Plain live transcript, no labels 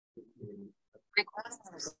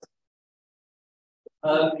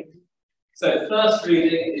So the first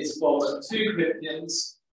reading is from 2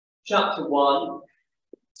 Corinthians chapter 1,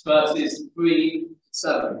 verses 3 to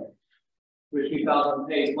 7, which we found on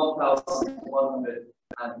page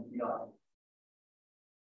 1109.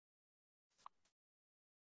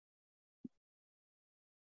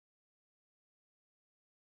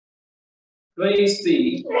 Praise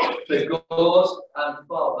be the God and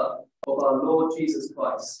Father of our Lord Jesus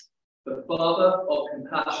Christ, the Father of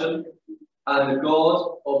compassion and the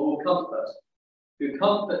God of all comfort, who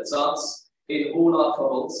comforts us in all our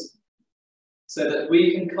troubles, so that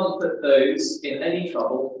we can comfort those in any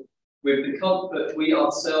trouble with the comfort we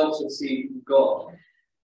ourselves receive from God.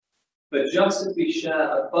 But just as we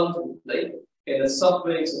share abundantly in the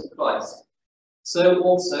sufferings of Christ, so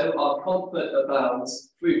also our comfort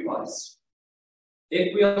abounds through Christ.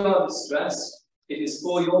 If we are distressed, it is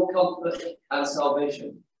for your comfort and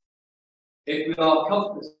salvation. If we are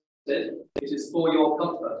comforted, it is for your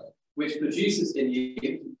comfort, which produces in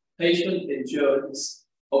you patient endurance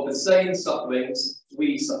of the same sufferings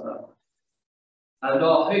we suffer. And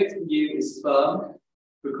our hope for you is firm,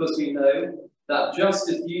 because we know that just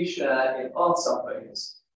as you share in our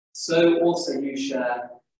sufferings, so also you share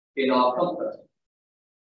in our comfort.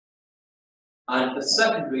 And the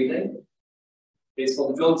second reading is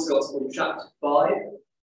from John's Gospel, chapter 5,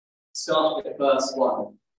 starting at verse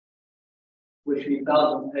 1, which we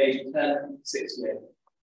found on page 1068.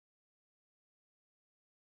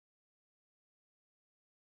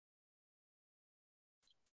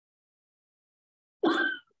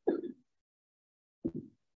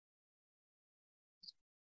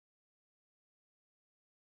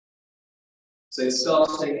 So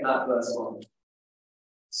starting at verse 1.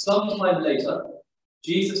 Sometime later,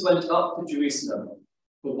 Jesus went up to Jerusalem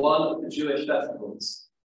for one of the Jewish festivals.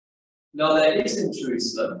 Now there is in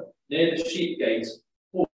Jerusalem, near the sheep gate,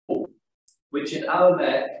 Hall, which in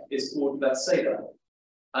Aramaic is called Bethsaida,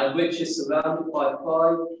 and which is surrounded by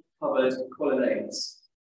 5 covered colonnades.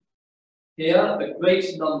 Here a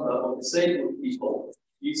great number of disabled people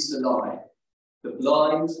used to lie, the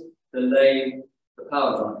blind, the lame, the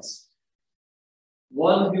paralyzed.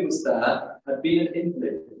 One who was there had been an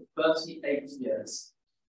invalid for 38 years.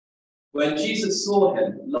 When Jesus saw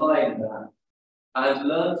him lying there and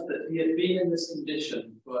learned that he had been in this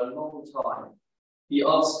condition for a long time, he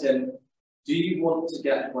asked him, "Do you want to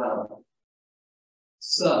get well?"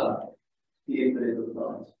 "Sir," the invalid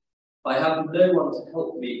replied, "I have no one to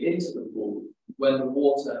help me into the pool when the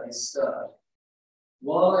water is stirred.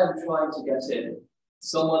 While I am trying to get in,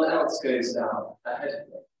 someone else goes down ahead of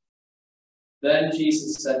me." Then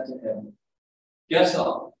Jesus said to him, "Get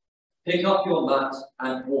up, pick up your mat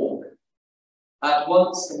and walk." At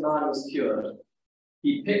once the man was cured.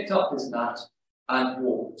 He picked up his mat and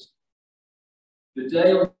walked. The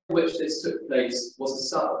day on which this took place was a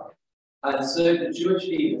Sabbath, and so the Jewish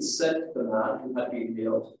leaders said to the man who had been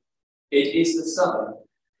healed, "It is the Sabbath.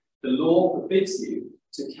 The law forbids you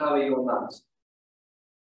to carry your mat."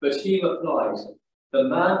 But he replied, "The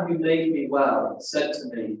man who made me well said to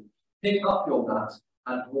me, 'Pick up your mat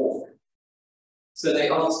and walk.'" So they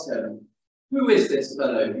asked him, "Who is this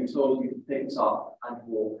fellow who told you to pick it up and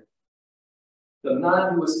walk?" The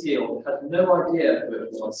man who was healed had no idea who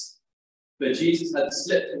it was, but Jesus had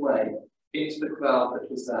slipped away into the crowd that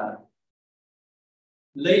was there.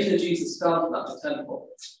 Later Jesus found him at the temple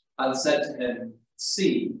and said to him,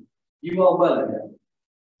 "See, you are well again.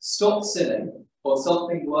 Stop sinning, or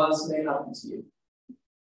something worse may happen to you."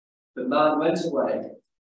 The man went away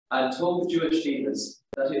and told the Jewish leaders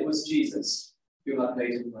that it was Jesus who had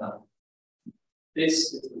made him well.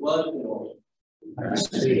 This is the word of the Lord. Thanks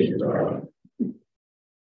be to God.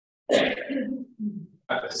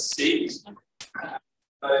 Have a seat.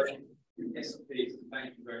 Yes, please.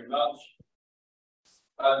 Thank you very much.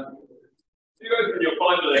 If you open your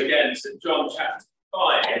Bible again to John chapter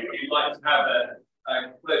 5, if you'd like to have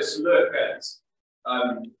a close look at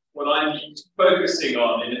what I'm focusing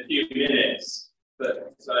on in a few minutes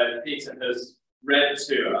that Peter has read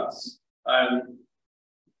to us.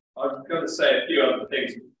 I've got to say a few other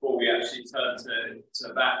things before we actually turn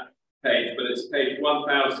to that page, but it's page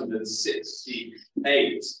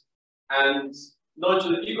 1068. And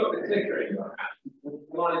Nigel, have you got the clicker in your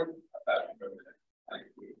hand? Thank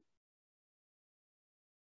you.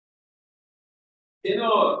 In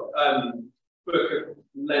our book of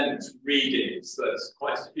Lent readings, there's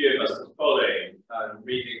quite a few of us are following,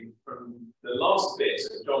 reading from the last bit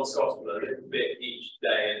of John's Gospel a little bit each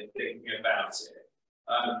day and thinking about it.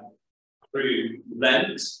 Through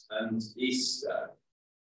Lent and Easter.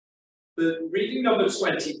 The reading number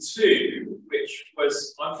 22, which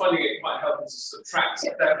was, I'm finding it quite helpful to subtract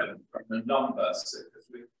 7 from the number,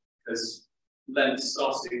 because Lent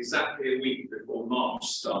started exactly a week before March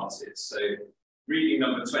started. So reading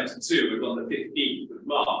number 22 was on the 15th of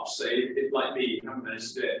March. So if like me, you haven't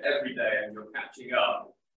managed to do it every day and you're catching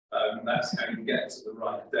up, that's how you get to the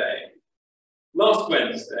right day. Last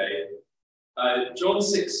Wednesday, John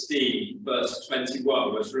 16, verse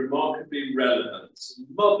 21 was remarkably relevant to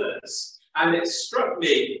mothers. And it struck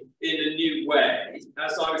me in a new way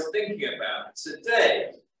as I was thinking about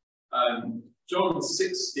today. John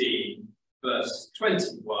 16, verse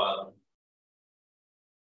 21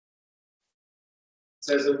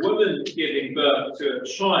 says, a woman giving birth to a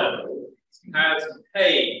child has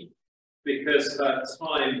pain because her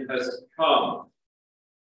time has come,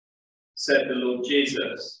 said the Lord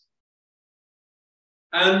Jesus.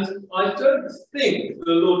 And I don't think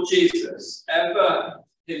the Lord Jesus ever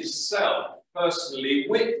himself personally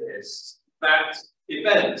witnessed that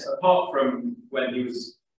event, apart from when he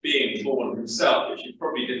was being born himself, which he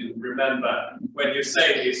probably didn't remember when you're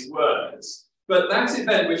saying these words. But that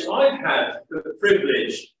event, which I've had the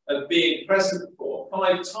privilege of being present for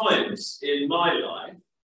 5 times in my life,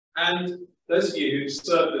 and those of you who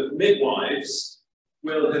served as midwives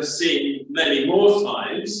will have seen many more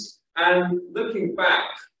times, and looking back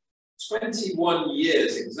 21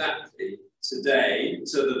 years exactly today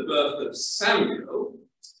to the birth of Samuel,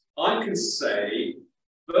 I can say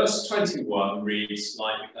verse 21 reads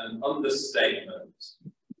like an understatement.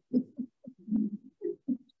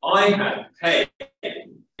 I had pain.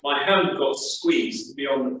 My hand got squeezed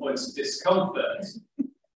beyond the point of discomfort.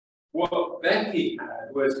 What Becky had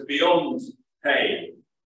was beyond pain.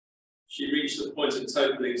 She reached the point of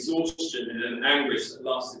total exhaustion in an anguish that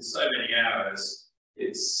lasted so many hours,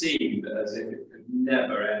 it seemed as if it could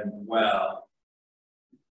never end well.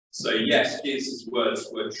 So yes, Jesus' words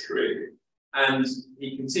were true. And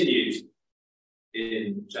he continued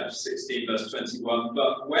in chapter 16, verse 21,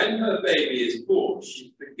 but when her baby is born,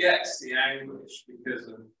 she forgets the anguish because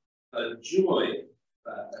of her joy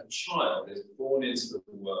that a child is born into the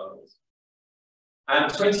world.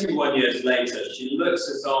 And 21 years later, she looks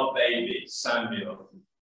at our baby, Samuel,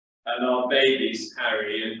 and our babies,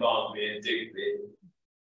 Harry and Barnaby and Digby.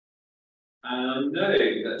 And I know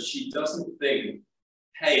that she doesn't think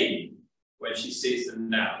pain when she sees them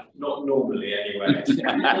now. Not normally, anyway.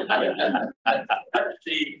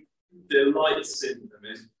 She delights in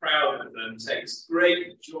them, is proud of them, takes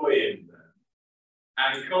great joy in them.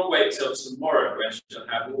 And can't wait till tomorrow when she'll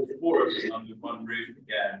have all 4 of them under one roof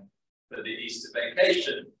again for the Easter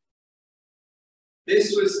vacation.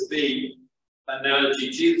 This was the analogy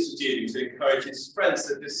Jesus was using to encourage his friends,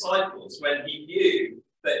 the disciples, when he knew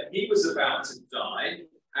that he was about to die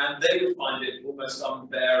and they would find it almost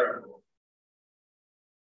unbearable.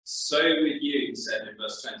 So with you, he said in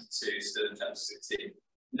verse 22, still in chapter 16,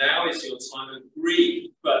 now is your time of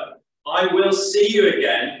grief, but I will see you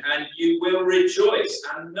again and you will rejoice,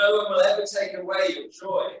 and no one will ever take away your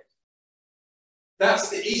joy. That's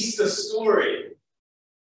the Easter story.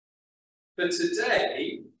 But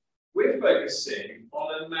today, we're focusing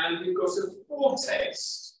on a man who got a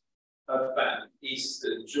foretaste of that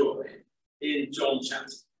Easter joy in John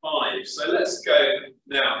chapter 5. So let's go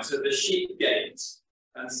now to the sheep gate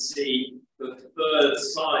and see the 3rd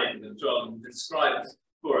sign that John describes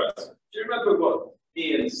for us. Do you remember what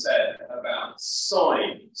Ian said about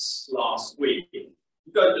signs last week?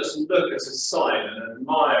 You don't just look at a sign and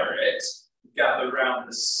admire it, gather around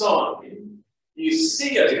the sign. You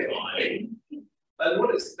see a sign, and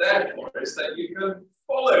what it's there for is that you can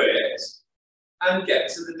follow it and get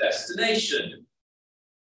to the destination.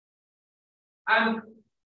 And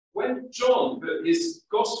when John put his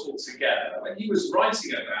gospel together, when he was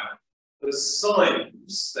writing about the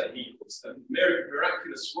signs that he was, the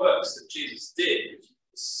miraculous works that Jesus did,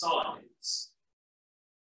 the signs,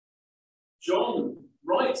 John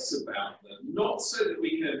writes about them not so that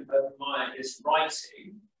we can admire his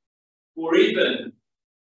writing or even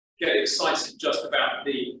get excited just about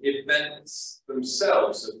the events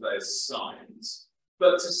themselves of those signs,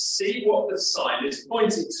 but to see what the sign is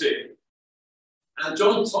pointing to. And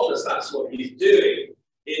John told us that's what he's doing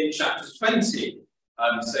in chapter 20.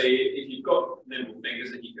 So if you've got nimble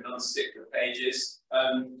fingers and you can unstick the pages,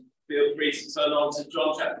 feel free to turn on to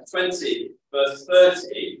John chapter 20, verse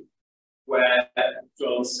 30, where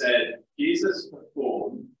John said, Jesus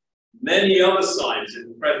performed many other signs in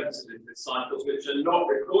the presence of his disciples, which are not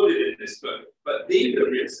recorded in this book, but these are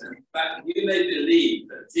written that you may believe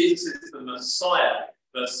that Jesus is the Messiah,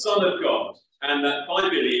 the Son of God, and that by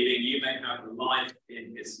believing you may have life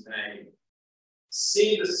in his name.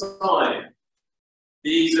 See the sign.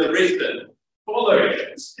 These are written. Follow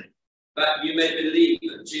it. that you may believe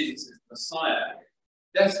that Jesus is Messiah.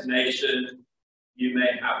 Destination, you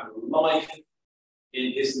may have life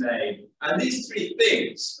in his name. And these three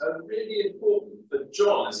things are really important for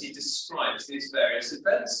John as he describes these various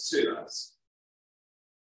events to us.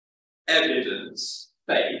 Evidence,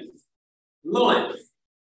 faith, life.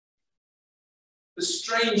 The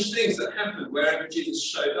strange things that happened wherever Jesus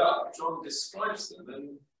showed up, John describes them,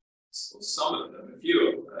 and some of them, a few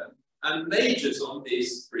of them, and majors on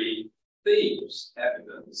these three themes: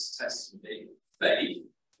 evidence, testimony, faith,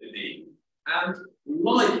 belief, and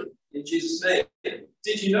life in Jesus' name.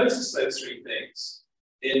 Did you notice those three things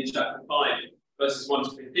in chapter 5, verses 1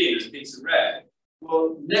 to 15, as Peter read?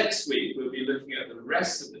 Well, next week we'll be looking at the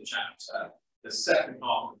rest of the chapter, the second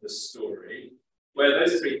half of the story, where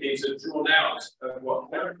those three themes are drawn out of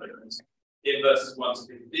what happened in verses 1 to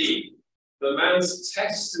 15. The man's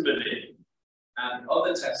testimony and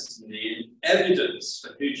other testimony and evidence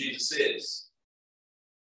for who Jesus is.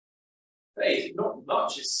 Faith, not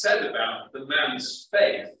much is said about the man's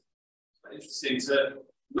faith. It's interesting to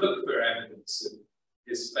look for evidence of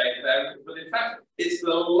his faith there, but in fact, it's the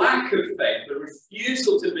lack of faith, the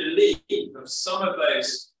refusal to believe of some of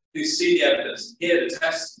those who see the evidence, hear the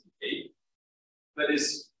testimony, that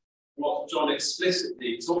is what John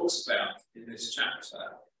explicitly talks about in this chapter.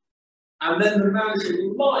 And then the man's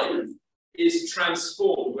life is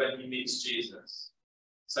transformed when he meets Jesus.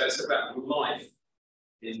 So it's about life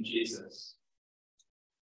in Jesus.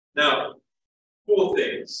 Now, 4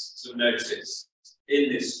 things to notice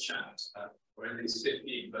in this chapter, or in these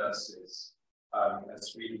 15 verses,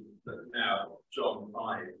 as we look now at John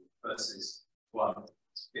 5, verses 1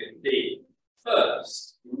 to 15.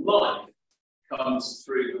 First, life comes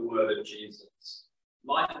through the word of Jesus.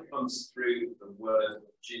 Life comes through the word of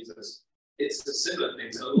Jesus. It's a similar thing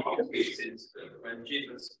to a lot of these incidents when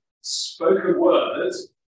Jesus spoke a word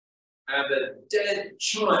and a dead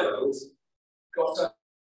child got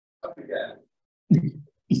up again.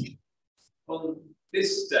 On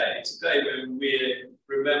this day, today, when we're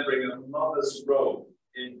remembering a mother's role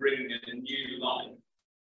in bringing in a new life,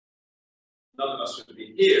 none of us would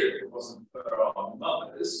be here if it wasn't for our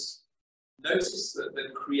mothers. Notice that the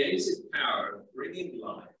creative power of bringing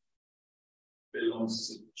life belongs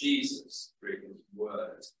to Jesus through his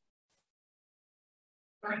word.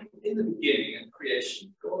 Back in the beginning of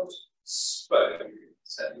creation, God spoke,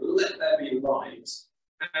 said, "Let there be light."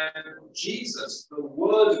 And Jesus, the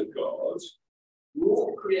word of God,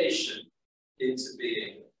 brought creation into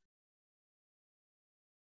being.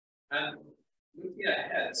 And looking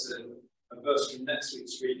ahead to a verse from next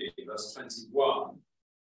week's reading, verse 21,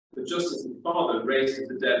 but just as the Father raises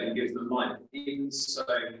the dead and gives them life, even so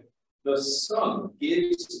the Son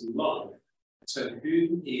gives life to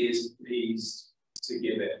whom he is pleased to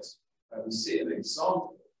give it. And we see an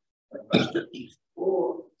example of that.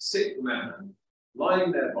 Poor sick man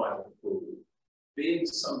lying there by the pool, being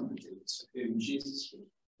somebody to whom Jesus was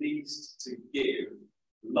pleased to give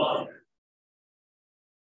life.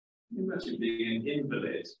 Can you imagine being an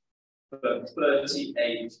invalid for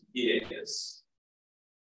 38 years?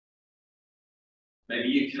 Maybe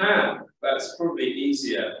you can. That's probably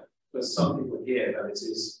easier for some people here than it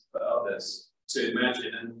is for others to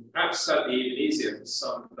imagine, and perhaps certainly even easier for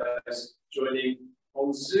some of those joining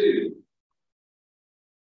on Zoom.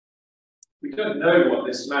 We don't know what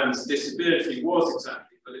this man's disability was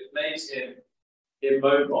exactly, but it made him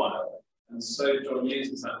immobile, and so John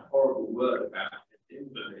uses that horrible word about an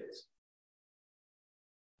invalid,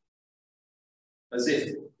 as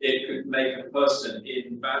if it could make a person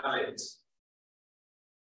invalid.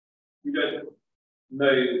 We don't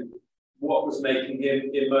know what was making him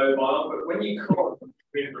immobile, but when you can't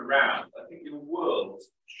move around, I think your world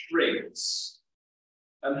shrinks.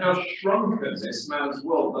 And how shrunken this man's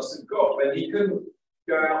world must have got when he couldn't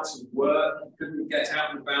go out to work, he couldn't get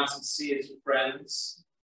out and about and see his friends.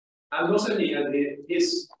 And not only had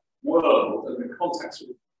his world and the contacts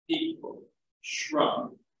with people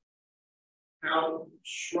shrunk, how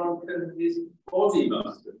shrunken his body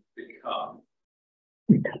must have become.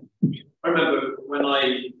 I remember when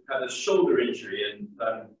I had a shoulder injury, and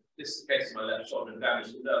this is the case of my left shoulder and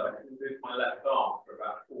damaged the nerve. I couldn't move my left arm for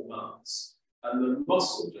about 4 months, and the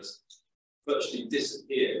muscle just virtually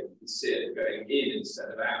disappeared. You can see it going in instead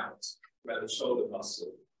of out, where the shoulder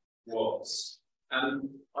muscle was. And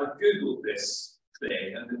I Googled this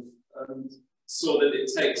thing and saw that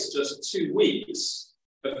it takes just 2 weeks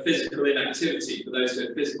of physical inactivity for those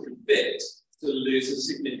who are physically fit to lose a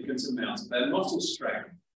significant amount of their muscle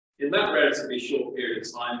strength. In that relatively short period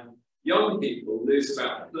of time, young people lose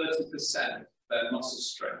about 30% of their muscle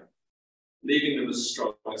strength, leaving them as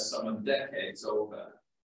strong as someone decades older.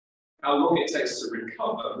 How long it takes to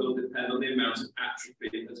recover will depend on the amount of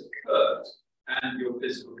atrophy that occurred and your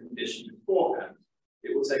physical condition beforehand.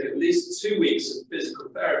 It will take at least 2 weeks of physical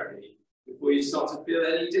therapy before you start to feel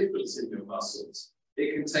any difference in your muscles.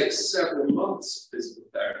 It can take several months of physical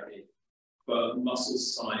therapy for muscle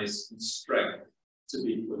size and strength to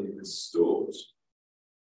be fully restored.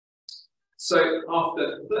 So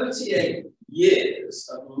after 38 years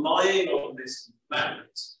of lying on this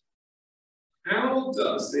mat, how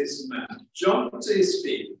does this man jump to his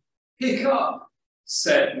feet, pick up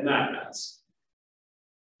said mat,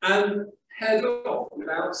 and head off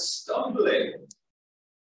without stumbling?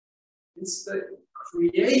 It's the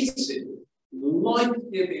creative,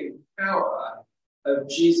 life-giving power of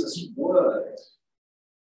Jesus' word,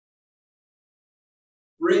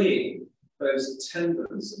 bringing those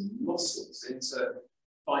tendons and muscles into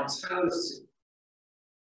vitality.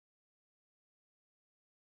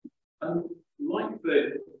 And like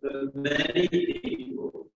the many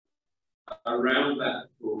people around that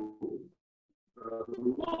pool, the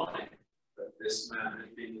life that this man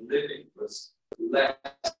had been living was less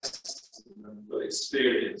than the full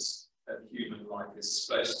experience that human life is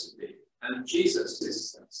supposed to be. And Jesus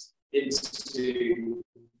takes us into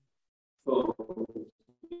full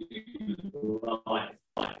life.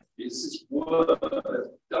 Jesus' word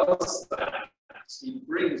does that. He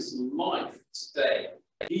brings life today.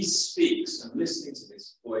 He speaks, and listening to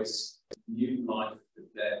his voice, new life the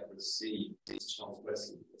dead receive. As Charles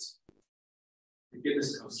Wesley puts it.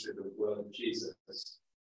 Forgiveness comes through the word of Jesus.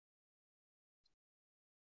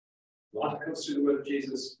 Life comes through the word of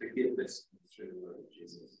Jesus. Forgiveness comes through the word of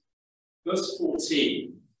Jesus. Verse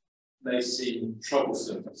 14 may seem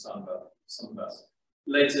troublesome for some of us.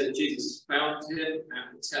 Later, Jesus found him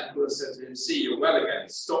at the temple and said to him, "See, you're well again.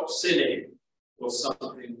 Stop sinning, or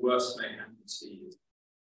something worse may happen to you."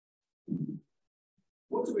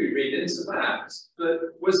 What do we read into that?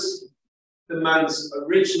 That was the man's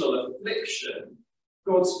original affliction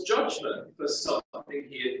God's judgment for something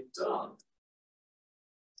he had done?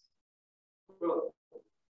 Well,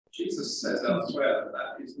 Jesus says elsewhere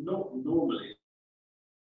that is not normally.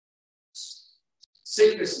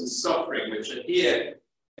 Sickness and suffering, which are here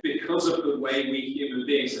because of the way we human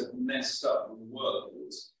beings have messed up the world,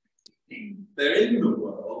 they're in the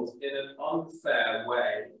world in an unfair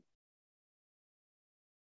way.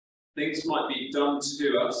 Things might be done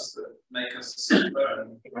to us that make us suffer,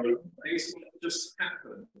 and things might just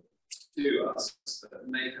happen to us that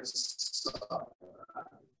make us suffer.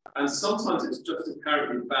 And sometimes it's just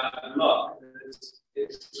apparently bad luck.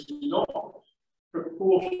 It's not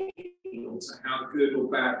proportional to how good or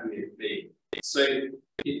bad we have been. So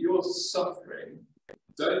if you're suffering,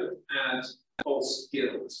 don't add false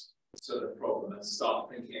guilt to the problem and start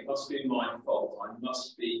thinking it must be my fault, I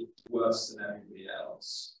must be worse than everybody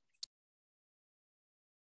else.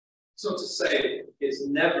 It's not to say it's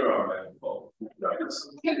never our own fault.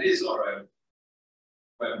 It is our own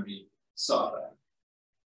when we suffer.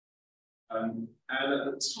 And at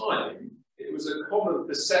the time, it was a common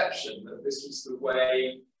perception that this was the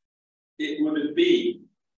way it would have been,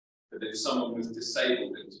 that if someone was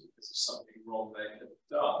disabled, it was because of something wrong they had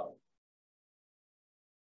done.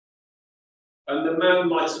 And the man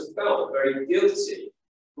might have felt very guilty,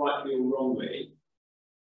 rightly or wrongly,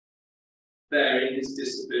 there in his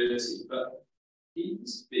disability, but he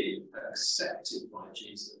was being accepted by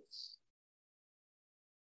Jesus.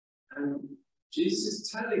 And Jesus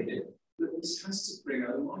is telling him that this has to bring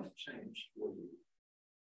a life change for you.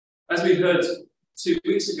 As we heard 2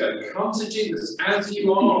 weeks ago, come to Jesus as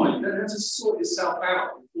you are. You don't have to sort yourself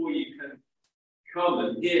out before you can come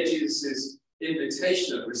and hear Jesus'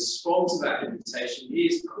 invitation and respond to that invitation. He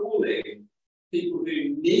is calling people who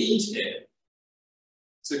need him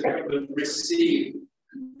to come and receive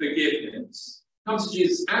forgiveness. Come to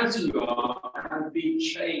Jesus as you are and be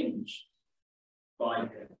changed by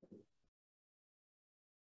him.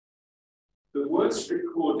 The words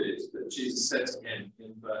recorded that Jesus said to him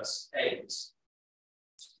in verse 8,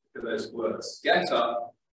 for those words, get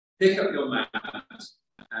up, pick up your mat,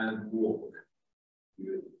 and walk.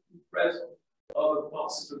 You read other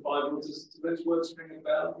parts of the Bible, do those words ring a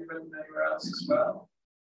bell? Have you read them anywhere else as well?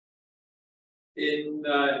 In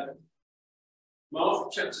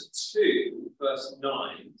Mark chapter 2, verse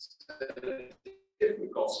 9, a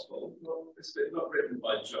different gospel, this bit not written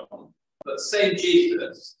by John, but same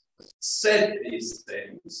Jesus said these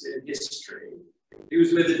things in history. He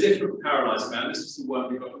was with a different paralyzed man. This is the one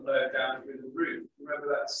who got lowered down through the roof. Remember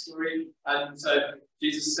that story? And so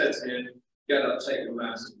Jesus said to him, get up, take your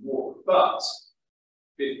mat and walk. But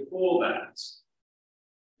before that,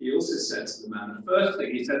 he also said to the man, the first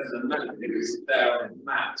thing he said to the man who was there on the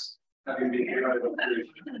mat having been thrown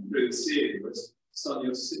through the ceiling was, son,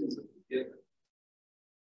 your sins are forgiven.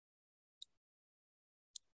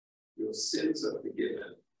 Your sins are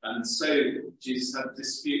forgiven. And so Jesus had a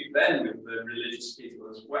dispute then with the religious people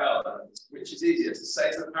as well, which is easier to say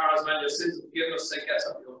to the paralyzed man, your sins are forgiven, or say, get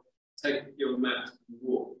up, take your mat and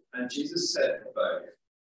walk. And Jesus said both.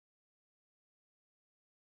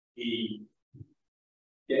 He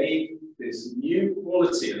gave this new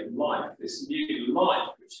quality of life, this new life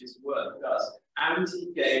which his word does, and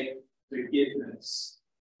he gave forgiveness,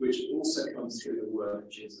 which also comes through the word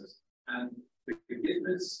of Jesus. And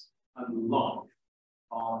forgiveness and life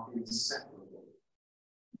are inseparable.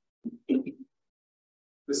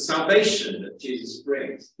 The salvation that Jesus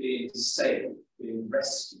brings, being saved, being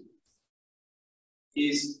rescued,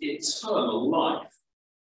 is eternal life.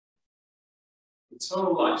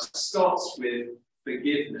 Eternal life starts with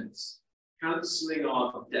forgiveness, cancelling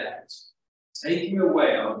our debt, taking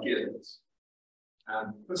away our guilt,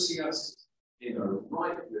 and putting us in a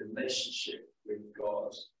right relationship with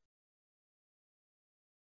God.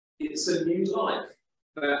 It's a new life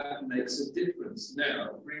that makes a difference now.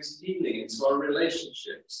 It brings healing into our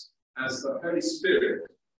relationships as the Holy Spirit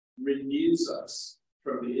renews us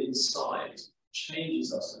from the inside,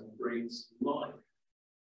 changes us and brings life.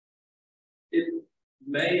 It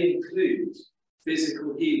may include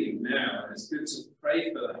physical healing now, and it's good to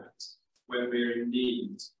pray for that when we're in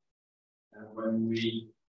need and when we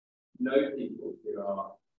know people who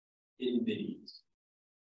are in need.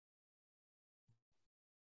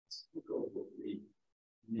 Look at what we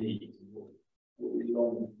need and what we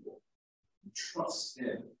long for. And trust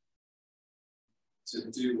him to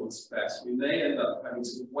do what's best. We may end up having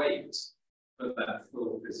to wait for that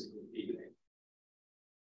full physical healing.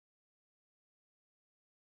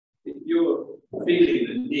 If you're feeling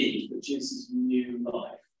the need for Jesus' new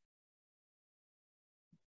life,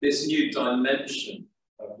 this new dimension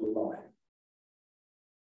of life,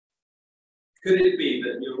 could it be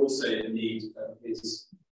that you're also in need of his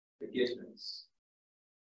forgiveness?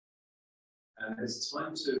 And it's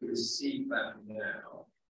time to receive that now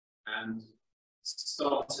and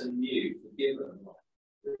start a new forgiven life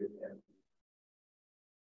with him.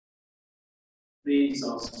 Please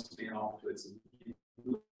ask me afterwards if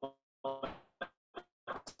you like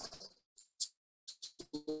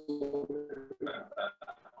about that.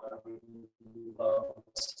 I would love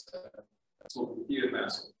to talk with you about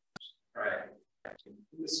it. Right. In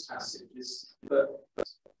this passage is that,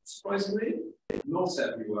 surprisingly, not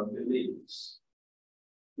everyone believes.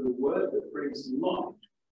 The word that brings life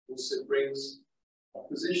also brings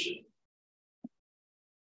opposition.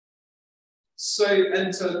 So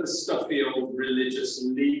enter the stuffy old religious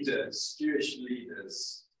leaders, Jewish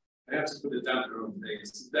leaders. They have to put a damper on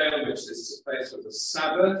things. The day on which this took place was a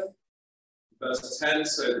Sabbath. Verse 10,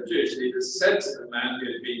 so the Jewish leaders said to the man who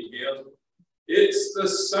had been healed, it's the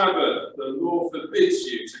Sabbath, the law forbids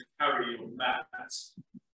you to carry your mat.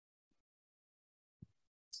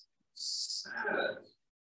 Sad.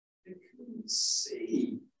 They couldn't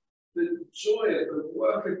see the joy of the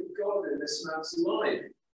work of God in this man's life.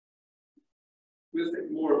 We'll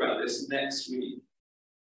think more about this next week.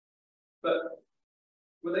 But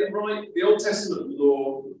were they right? The Old Testament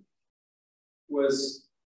law was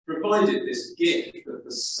provided this gift of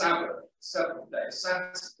the Sabbath, seventh day,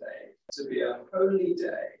 Saturday, to be a holy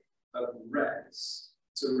day of rest,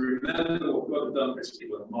 to remember what God had done for his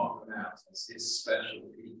people and mark them out as his special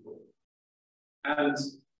people. And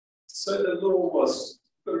so the law was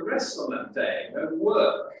to rest on that day, no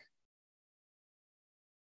work.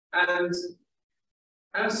 And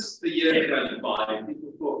as the years went by,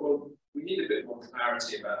 people thought, well, we need a bit more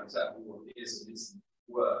clarity about exactly what it is and isn't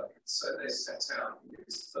work. So they set out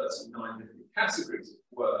these 39 different categories of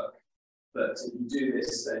work. That if you do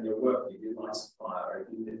this, then you're working, you light a fire,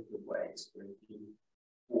 if you lift the weight, or if you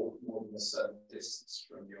walk more than a certain distance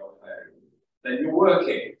from your home, then you're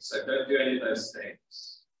working. So don't do any of those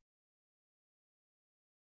things.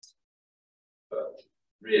 But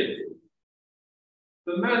really,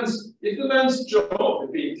 if the man's job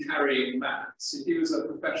had been carrying mats, if he was a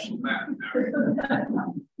professional mat carrier,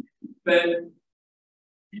 then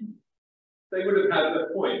they would have had the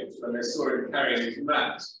point when they saw him carrying his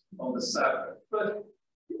mat on the Sabbath. But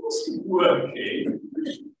he wasn't working.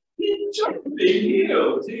 He'd just been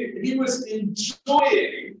healed. He was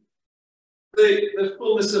enjoying the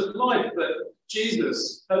fullness of life that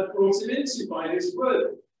Jesus had brought him into by his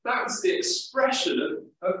word. That's the expression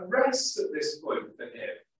of rest at this point for him.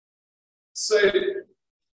 So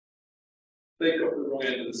they got the wrong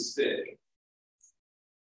end of the stick.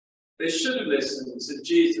 They should have listened to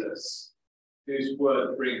Jesus, whose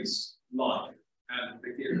word brings life and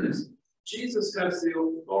forgiveness. Jesus has the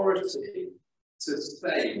authority to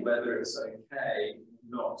say whether it's okay or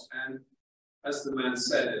not. And as the man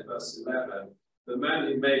said in verse 11, the man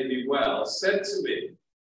who made me well said to me,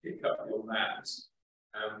 pick up your mat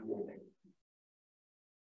and walk.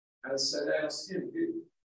 And so they asked him, who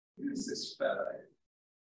is this fellow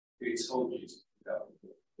who told you to pick up?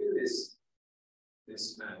 Who is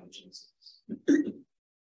this man, Jesus?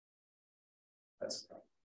 Let's pray.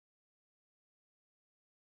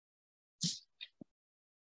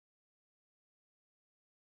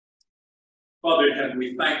 Father in heaven,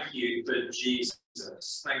 we thank you for Jesus.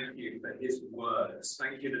 Thank you for his words.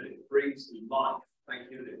 Thank you that it brings life.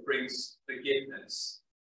 Thank you that it brings forgiveness.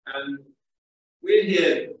 And we're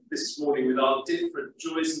here this morning with our different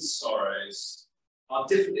joys and sorrows, our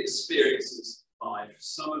different experiences of life.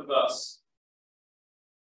 Some of us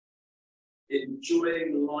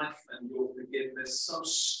enjoying life and your forgiveness, some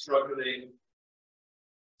struggling,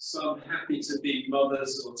 some happy to be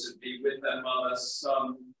mothers or to be with their mother,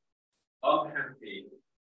 some unhappy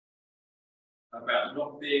about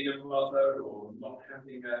not being a mother or not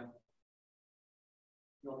being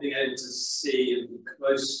able to see and be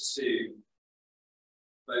close to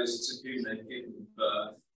those to whom they've given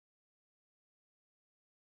birth.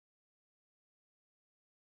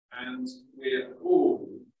 And we're all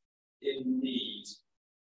in need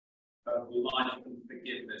of life and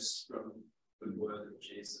forgiveness from the word of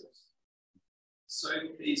Jesus. So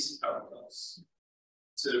please help us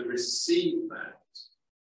to receive that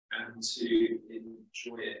and to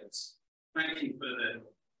enjoy it. Thank you for the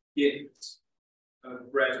gift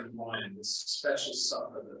of bread and wine, this special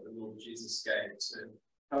supper that the Lord Jesus gave to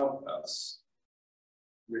help us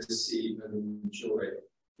receive and enjoy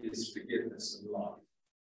his forgiveness and life.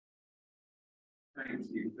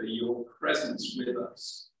 Thank you for your presence with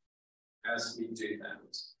us as we do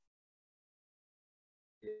that.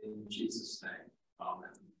 In Jesus' name,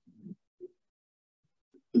 amen.